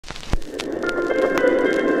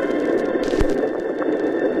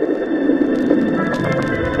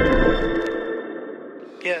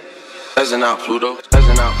Buzzing out Pluto,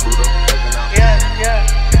 buzzing out Pluto. Yeah.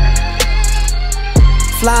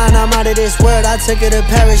 Flying, I'm out of this world. I took her to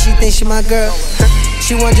Paris, she thinks she my girl.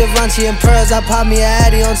 She want Givenchy and pearls, I pop me a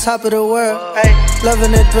Addy on top of the world. Hey,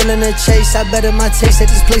 loving the thrill and the chase, I better my taste at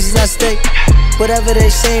these places I stay. Whatever they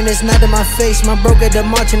saying, it's not in my face. My broke at the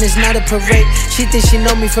march and it's not a parade. She thinks she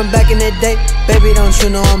know me from back in the day. Baby, don't you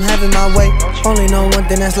know I'm having my way? Only know one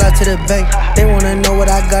thing, that's live to the bank. They wanna know what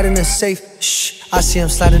I got in the safe. Shh, I see them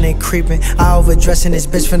sliding, they creeping. I overdressing this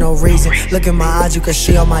bitch for no reason. Look in my eyes, you can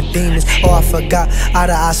see all my demons. Oh, I forgot, eye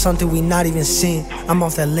to eye, something we not even seeing. I'm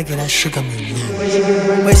off that liquor, that shit got me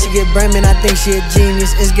lean. When she get Bremen, I think she a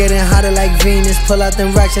genius. It's getting hotter like Venus. Pull out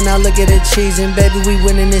them racks and now look at the cheese. And baby, we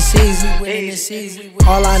winning this season.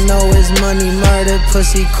 All I know is money, murder,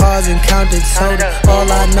 pussy, cars, and counted total.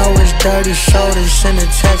 All I know is dirty shoulders. Send a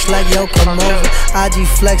text like, yo, come over. IG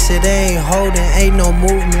flex it, they ain't holding. Ain't no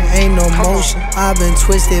movement, ain't no motion. I been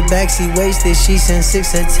twisted, backseat wasted. She sent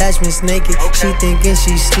 6 attachments naked. She thinking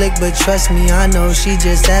she slick, but trust me, I know she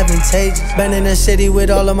just advantageous. Been in the city with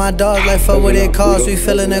all of my dogs, like fuck what it costs. We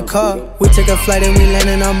fill in the car. We took a flight and we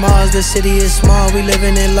landing on Mars. The city is small, we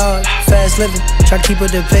living in large. Fast living, try to keep up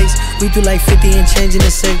the pace. We do like 50 and change in the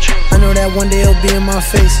safe. I know that one day it'll be in my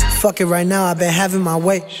face. Fuck it right now, I been having my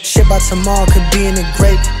way. Shit by tomorrow could be in the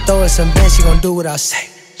grave. Throw her some bands, she gon' do what I say.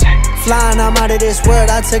 Flying, I'm out of this world.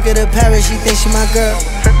 I took her to Paris, she thinks she my girl.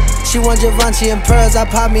 She want Givenchy and pearls, I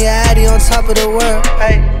pop me a Addy on top of the world.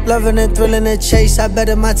 Loving the thrill and the chase, I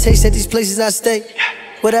better my taste at these places I stay.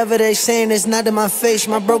 Whatever they saying, it's not in my face.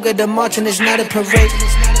 My broke at the march and it's not a parade.